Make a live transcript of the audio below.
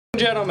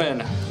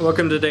gentlemen,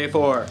 welcome to day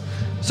 4.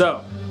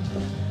 So,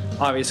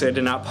 obviously I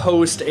did not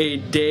post a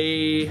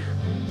day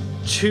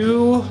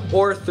 2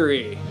 or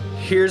 3.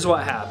 Here's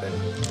what happened.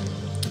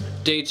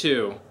 Day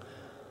 2,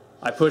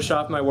 I pushed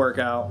off my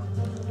workout,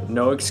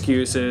 no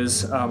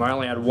excuses. I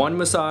only had one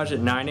massage at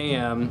 9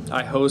 a.m.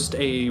 I host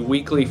a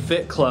weekly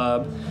fit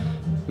club,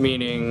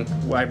 meaning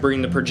I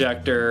bring the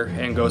projector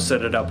and go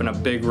set it up in a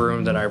big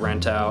room that I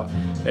rent out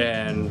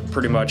and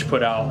pretty much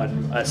put out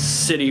a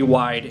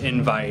city-wide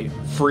invite,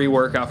 free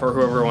workout for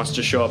whoever wants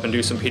to show up and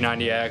do some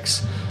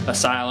P90X,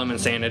 Asylum,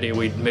 Insanity.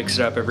 We mix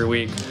it up every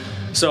week.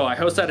 So I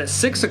host that at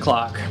 6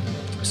 o'clock.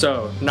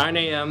 So 9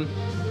 a.m.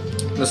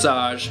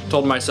 massage,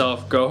 told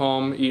myself go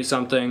home, eat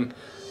something,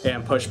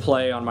 and push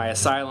play on my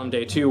Asylum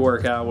day 2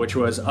 workout, which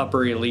was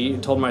upper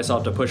elite. Told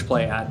myself to push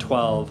play at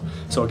 12,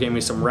 so it gave me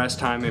some rest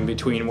time in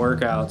between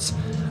workouts.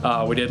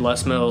 We did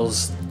Les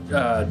Mills.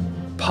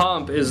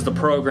 Pump is the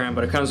program,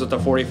 but it comes with a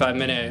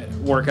 45-minute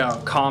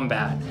workout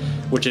combat,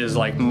 which is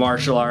like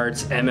martial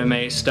arts,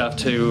 MMA stuff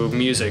to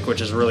music,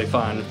 which is really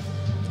fun.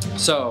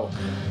 So,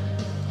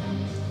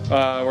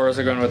 where was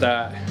I going with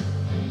that?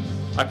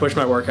 I pushed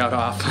my workout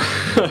off.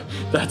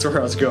 That's where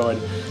I was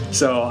going.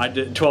 So I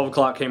did. 12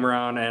 o'clock came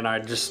around and I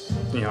just,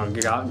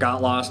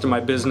 got lost in my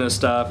business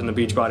stuff in the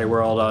Beachbody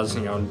world. I was,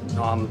 on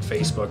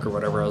Facebook or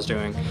whatever I was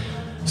doing.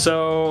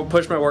 So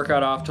pushed my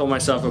workout off, told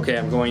myself, okay,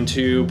 I'm going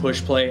to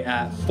push play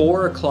at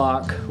 4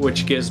 o'clock,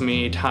 which gives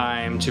me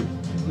time to,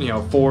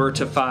 4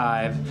 to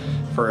 5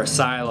 for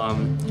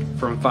Asylum,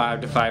 from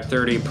 5 to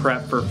 5:30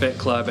 prep for Fit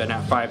Club, and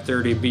at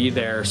 5:30 be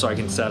there so I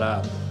can set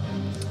up.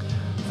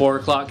 4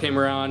 o'clock came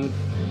around,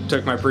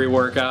 took my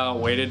pre-workout,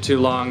 waited too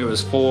long. It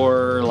was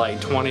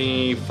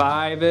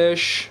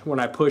 4:25-ish when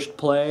I pushed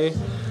play.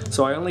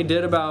 So I only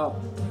did about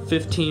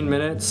 15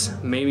 minutes,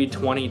 maybe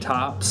 20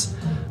 tops,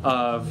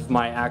 of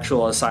my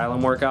actual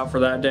Asylum workout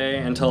for that day,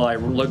 until I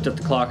looked at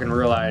the clock and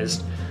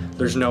realized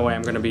there's no way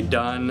I'm gonna be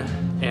done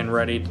and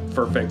ready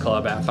for Fit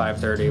Club at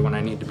 5:30 when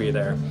I need to be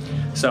there.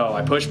 So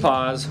I pushed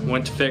pause,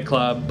 went to Fit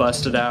Club,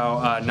 busted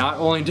out. Not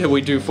only did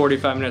we do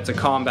 45 minutes of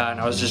combat, and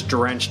I was just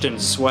drenched in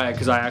sweat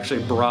because I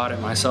actually brought it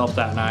myself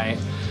that night,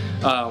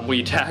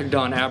 we tagged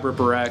on ab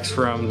ripper X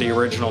from the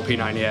original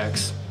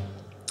P90X.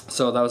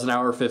 So that was an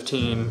hour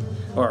 15,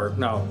 or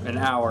no, an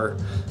hour.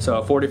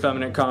 So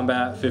 45-minute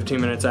combat,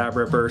 15 minutes ab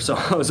ripper. So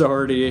I was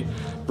already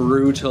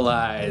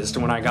brutalized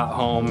when I got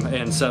home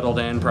and settled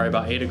in. Probably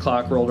about 8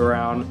 o'clock rolled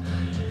around.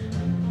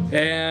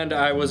 And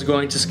I was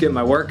going to skip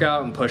my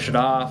workout and push it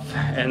off.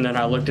 And then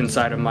I looked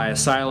inside of my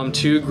Asylum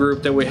 2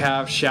 group that we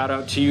have. Shout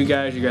out to you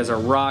guys are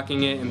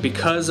rocking it. And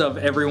because of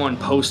everyone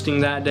posting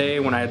that day,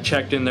 when I had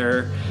checked in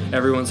there,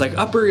 everyone's like,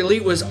 Upper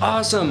Elite was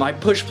awesome, I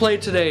pushed play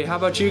today, how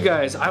about you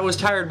guys? I was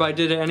tired but I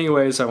did it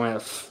anyways. So I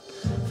went,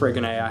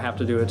 friggin' A, I have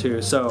to do it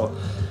too. So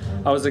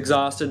I was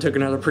exhausted, took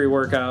another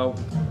pre-workout,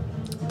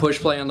 push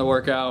play on the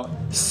workout.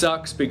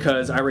 Sucks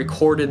because I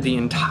recorded the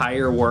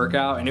entire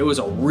workout and it was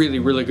a really,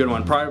 really good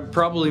one.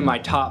 Probably my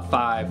top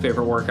 5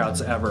 favorite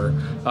workouts ever.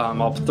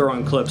 I'll throw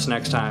in clips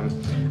next time.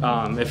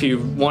 If you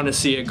want to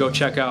see it, go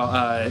check out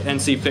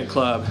NC Fit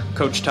Club,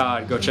 Coach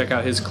Todd. Go check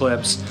out his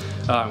clips.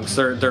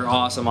 They're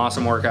awesome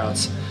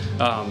workouts.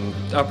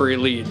 Upper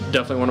Elite,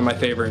 definitely one of my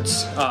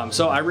favorites.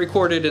 So I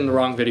recorded in the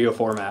wrong video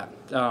format.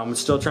 I'm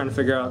still trying to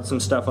figure out some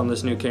stuff on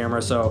this new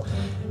camera. So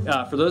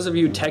for those of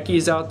you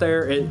techies out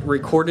there, it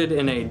recorded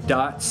in a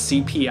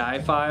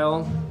 .cpi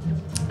file.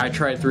 I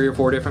tried 3 or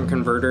 4 different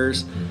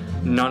converters.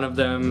 None of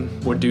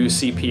them would do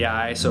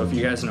CPI. So if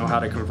you guys know how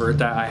to convert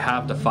that, I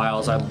have the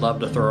files. I'd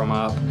love to throw them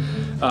up.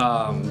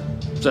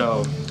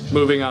 So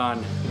moving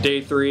on,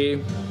 day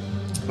 3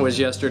 was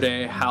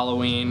yesterday,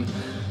 Halloween.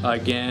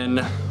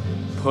 Again,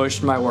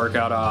 pushed my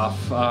workout off.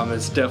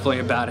 It's definitely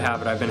a bad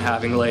habit I've been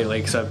having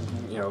lately because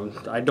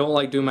I don't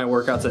like doing my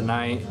workouts at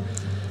night.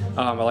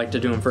 I like to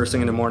do them first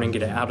thing in the morning,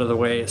 get it out of the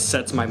way. It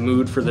sets my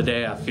mood for the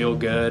day. I feel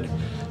good.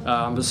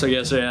 So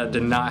yesterday that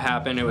did not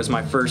happen. It was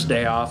my first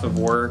day off of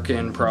work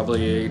in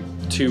probably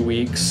 2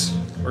 weeks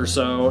or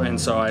so,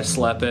 and so I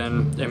slept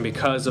in, and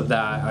because of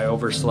that I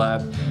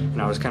overslept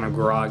and I was kind of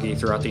groggy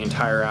throughout the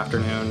entire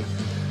afternoon.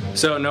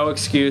 So no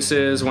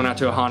excuses, went out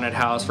to a haunted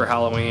house for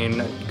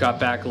Halloween, got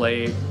back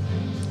late.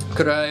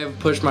 Could I have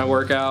pushed my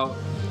workout?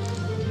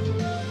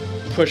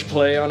 Push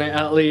play on it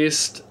at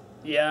least?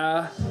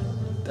 Yeah,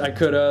 I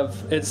could have.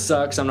 It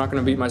sucks. I'm not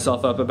going to beat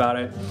myself up about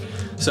it.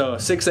 So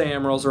 6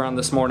 a.m. rolls around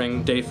this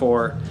morning, day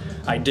 4.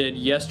 I did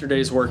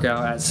yesterday's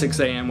workout at 6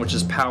 a.m., which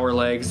is power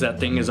legs. That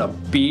thing is a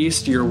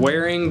beast. You're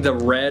wearing the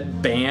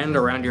red band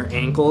around your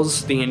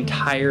ankles the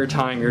entire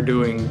time you're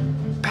doing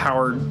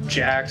power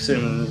jacks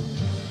and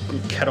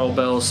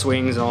kettlebell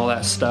swings and all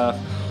that stuff.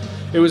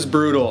 It was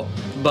brutal,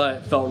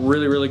 but felt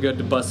really, really good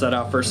to bust that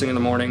out first thing in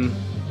the morning.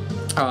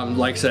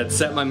 Like I said,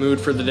 set my mood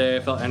for the day.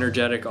 I felt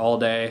energetic all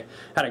day.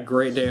 Had a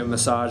great day of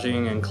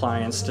massaging and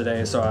clients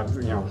today, so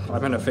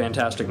I'm in a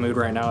fantastic mood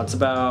right now. It's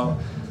about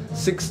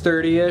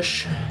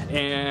 6:30-ish,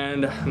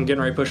 and I'm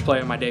getting ready to push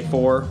play on my day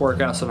 4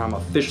 workout, so I'm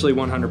officially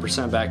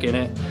 100% back in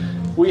it.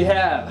 We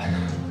have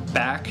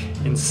back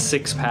in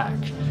 6-pack.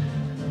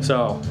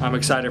 So I'm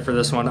excited for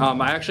this one.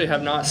 I actually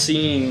have not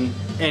seen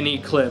any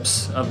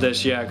clips of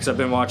this yet because I've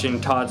been watching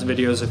Todd's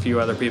videos, a few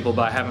other people,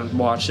 but I haven't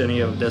watched any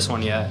of this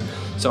one yet.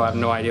 So I have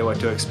no idea what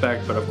to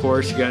expect, but of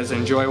course you guys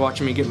enjoy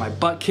watching me get my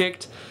butt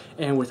kicked.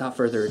 And without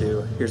further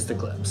ado, here's the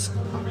clips.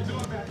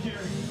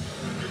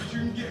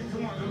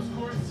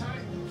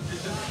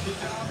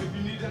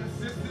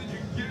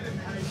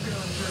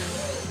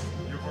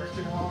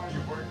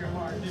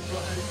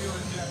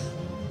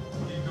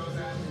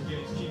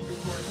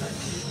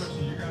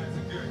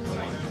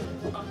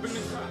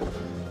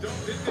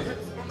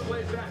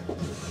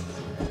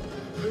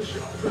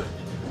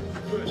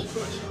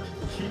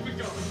 Keep it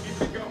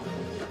going.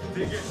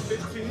 They get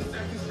 15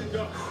 seconds to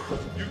go.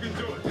 You can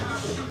do it.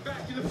 Get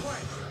back in the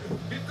fight.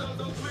 Get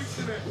those weeks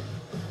in there.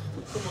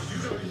 Come on, you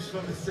know these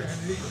from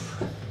insanity.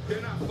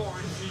 They're not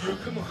foreign to you.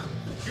 Come on.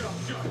 Go.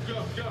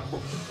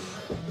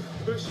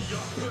 Push it,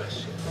 y'all.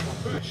 Push.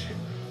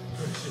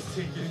 Just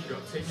take it and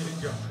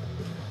go.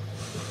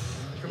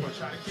 Come on,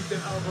 try to keep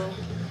that elbow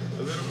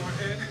a little more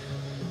in.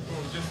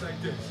 Boom, just like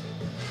this.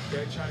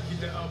 Okay, try to keep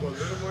that elbow a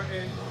little more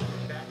in.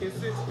 Back and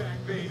six back,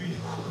 baby.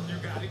 You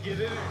gotta get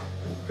it in.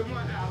 Come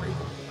on, Allie.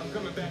 I'm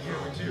coming back here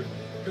with you.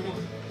 Come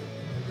on.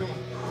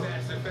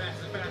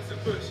 Faster.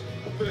 Push.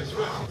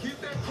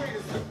 Keep that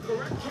cadence, the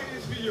correct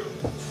cadence for you.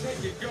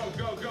 Take it, go.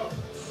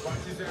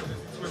 Watch his arms as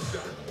he twists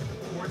up.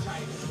 More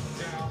tight.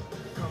 Down.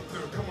 Come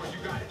through. Come on, you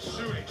got it.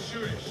 Shoot it.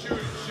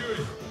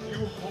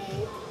 You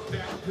hold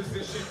that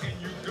position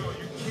and you go.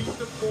 You keep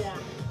the form.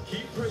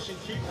 Keep pushing.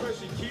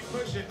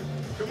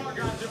 Come on,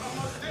 guys, you're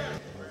almost there.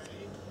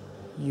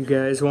 You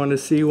guys want to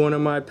see one of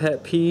my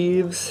pet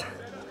peeves?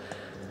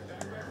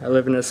 I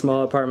live in a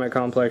small apartment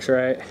complex,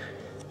 right?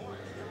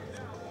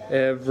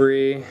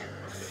 Every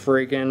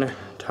freaking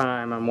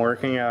time I'm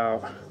working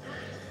out,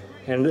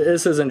 and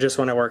this isn't just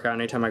when I work out,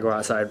 anytime I go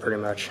outside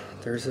pretty much,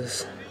 there's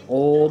this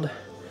old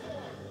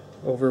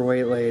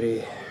overweight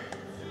lady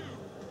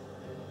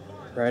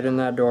right in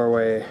that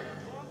doorway.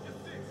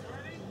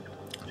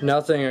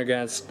 Nothing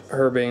against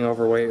her being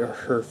overweight or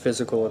her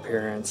physical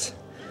appearance,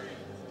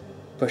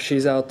 but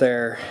she's out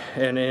there,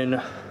 and in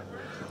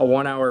a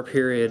 1 hour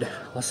period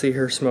I'll see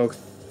her smoke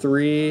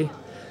 3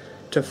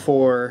 to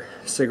 4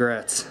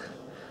 cigarettes.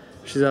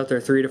 She's out there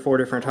 3 to 4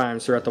 different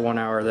times throughout the 1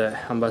 hour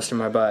that I'm busting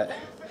my butt.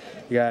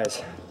 You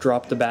guys,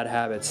 drop the bad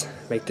habits,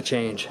 make the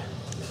change.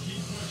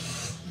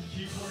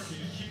 Keep working.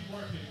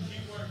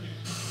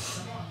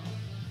 Come on.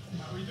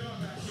 How we doing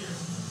back here?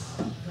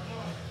 Come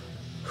on.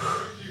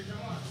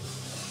 Come on.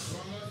 We're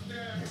almost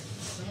there.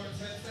 Come on,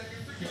 10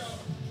 seconds to go.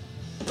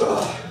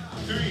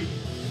 3,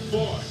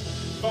 4,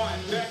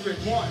 5, back leg,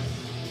 1,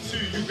 2,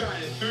 you got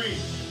it. 3,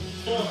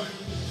 4,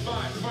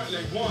 5, front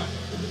leg, 1,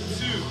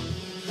 2,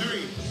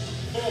 3,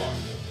 4,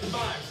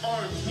 5,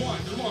 arms,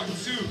 1, come on, 2,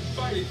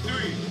 fight it,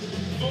 3,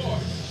 4,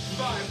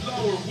 5,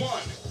 lower,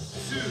 1,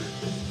 2,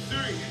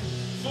 3,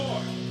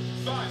 4,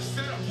 5,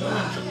 set up, 1,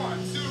 come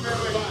on, 2,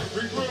 baby, 5,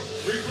 regroup,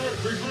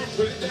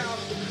 put it down,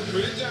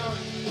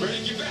 ready,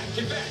 get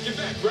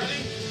back,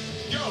 ready,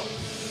 go,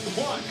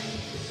 1,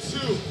 2,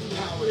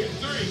 power it,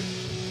 3,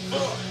 4,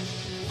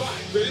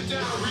 5, put it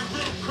down,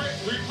 regroup, quick,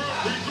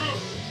 regroup,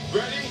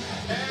 ready,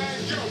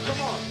 and go,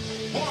 come on,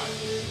 1,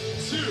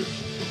 2,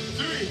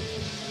 3,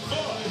 4,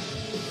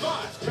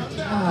 5, come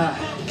down,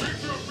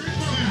 regroup, 2,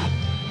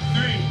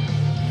 3,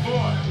 4,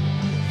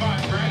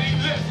 5, ready,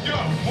 let's go,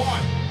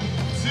 1,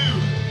 2,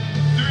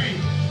 3,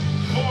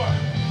 4,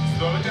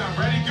 slow it down,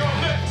 ready, go,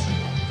 lift,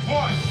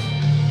 1,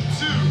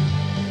 2,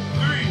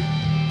 3,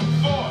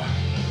 4,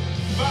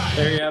 5.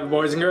 There you have it,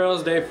 boys and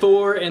girls, day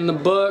 4 in the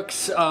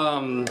books.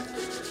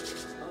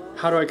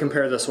 How do I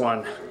compare this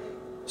one?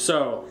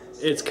 So,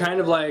 it's kind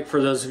of like,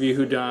 for those of you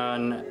who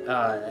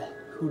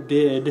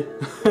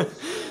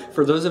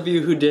for those of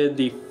you who did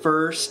the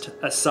first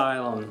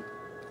Asylum,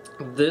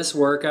 this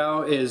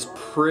workout is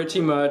pretty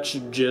much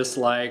just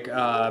like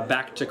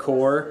back to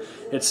core.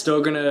 It's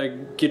still gonna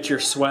get your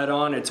sweat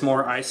on. It's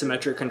more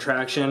isometric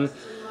contraction.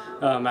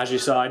 As you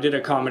saw, I did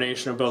a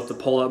combination of both the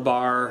pull-up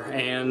bar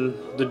and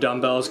the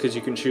dumbbells because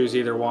you can choose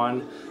either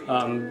one.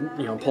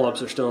 You know,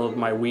 pull-ups are still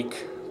my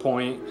weak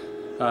point.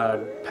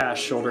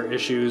 Past shoulder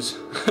issues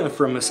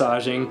from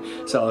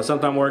massaging, so it's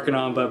something I'm working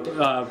on,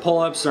 but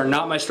pull-ups are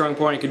not my strong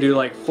point. I could do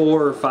like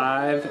 4 or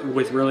 5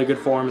 with really good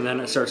form, and then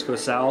it starts to go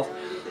south.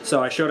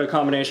 So I showed a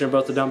combination of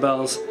both the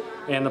dumbbells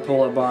and the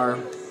pull-up bar,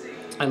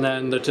 and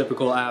then the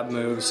typical ab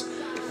moves.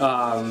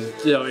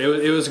 You know,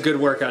 it was a good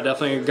workout.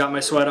 Definitely got my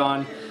sweat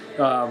on.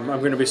 I'm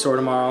going to be sore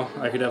tomorrow,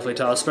 I could definitely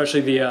tell,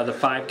 especially the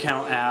 5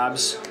 count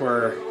abs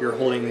where you're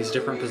holding these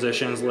different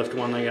positions, lift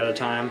one leg at a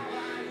time.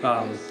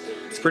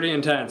 It's pretty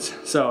intense.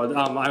 So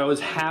I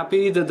was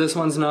happy that this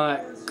one's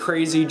not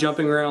crazy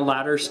jumping around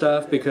ladder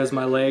stuff because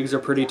my legs are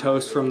pretty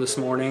toast from this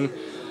morning.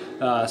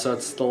 So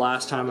it's the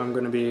last time I'm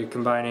going to be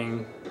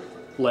combining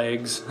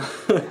legs,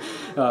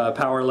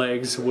 power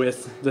legs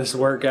with this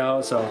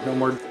workout, so no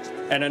more.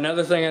 And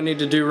another thing I need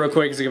to do real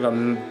quick is give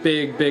a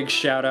big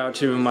shout out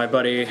to my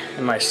buddy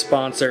and my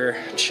sponsor,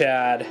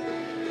 Chad.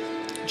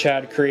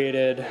 Chad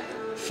created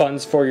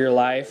Funds for Your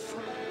Life.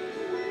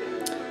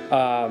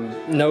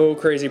 No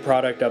crazy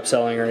product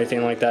upselling or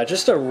anything like that.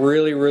 Just a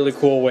really, really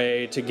cool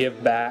way to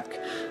give back.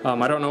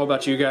 I don't know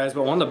about you guys,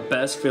 but one of the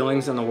best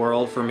feelings in the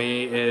world for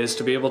me is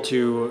to be able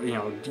to, you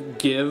know,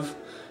 give,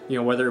 you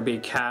know, whether it be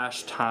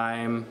cash,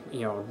 time,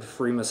 you know,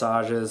 free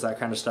massages, that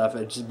kind of stuff,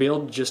 and just be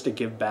able just to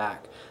give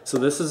back. So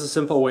this is a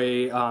simple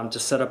way to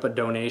set up a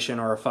donation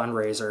or a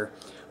fundraiser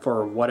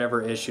for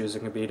whatever issues. It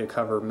can be to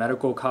cover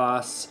medical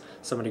costs,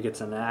 somebody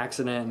gets in an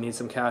accident and needs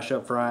some cash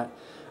up front,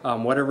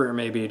 whatever it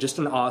may be. Just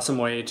an awesome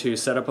way to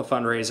set up a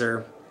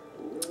fundraiser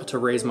to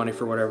raise money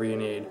for whatever you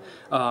need.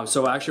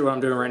 So actually what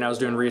I'm doing right now is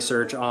doing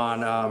research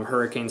on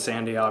Hurricane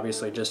Sandy.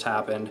 Obviously just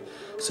happened.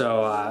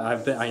 So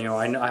I've been, you know,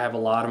 I have a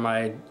lot of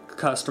my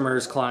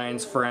customers,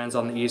 clients, friends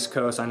on the East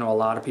Coast. I know a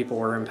lot of people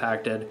were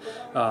impacted.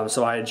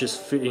 So I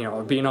just, you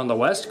know, being on the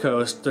West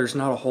Coast, there's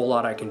not a whole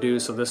lot I can do.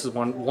 So this is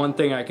one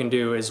thing I can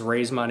do is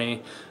raise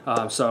money.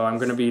 So I'm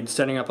going to be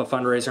setting up a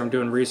fundraiser. I'm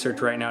doing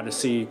research right now to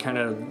see kind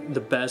of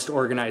the best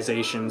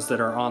organizations that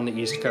are on the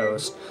East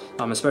Coast,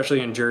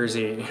 especially in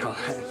Jersey. You know,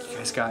 you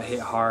guys got hit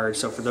hard.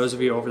 So for those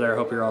of you over there, I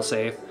hope you're all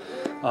safe.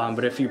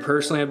 But if you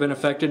personally have been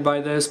affected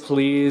by this,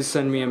 please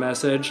send me a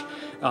message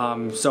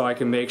so I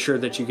can make sure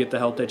that you get the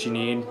help that you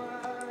need.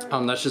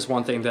 That's just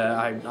one thing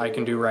that I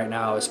can do right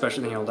now,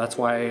 especially, you know, that's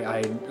why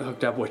I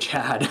hooked up with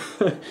Chad.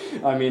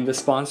 I mean, the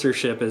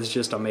sponsorship is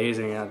just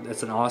amazing.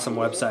 It's an awesome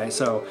website.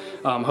 So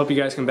hope you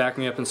guys can back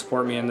me up and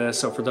support me in this.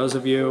 So for those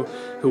of you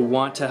who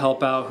want to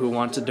help out, who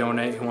want to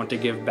donate, who want to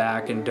give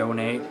back and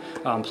donate,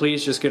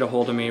 please just get a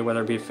hold of me,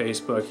 whether it be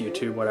Facebook,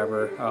 YouTube,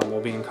 whatever. We'll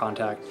be in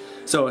contact.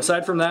 So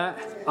aside from that,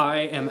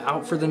 I am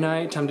out for the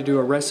night. Time to do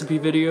a recipe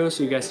video,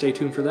 so you guys stay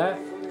tuned for that.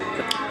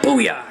 Oh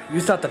yeah,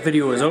 you thought the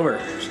video was over.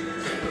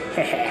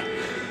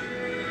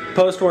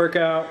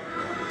 Post-workout,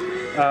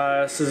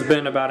 this has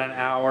been about an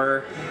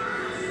hour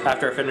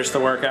after I finished the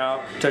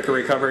workout. Took a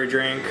recovery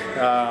drink,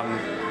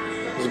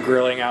 was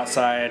grilling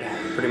outside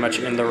pretty much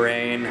in the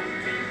rain.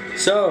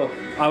 So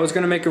I was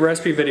gonna make a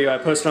recipe video. I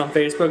posted on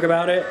Facebook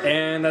about it,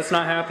 and that's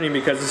not happening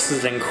because this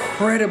is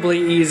incredibly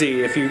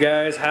easy. If you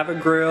guys have a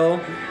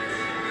grill,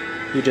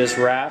 you just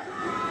wrap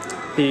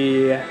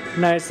the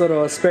nice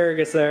little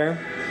asparagus there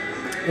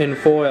in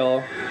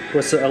foil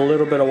with a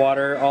little bit of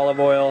water, olive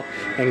oil,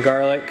 and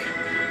garlic.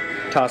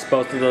 Toss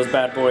both of those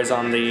bad boys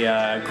on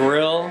the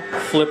grill,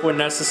 flip when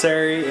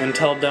necessary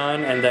until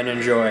done, and then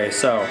enjoy.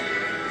 So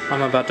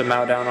I'm about to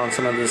mow down on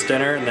some of this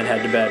dinner and then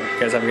head to bed. You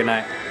guys have a good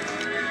night.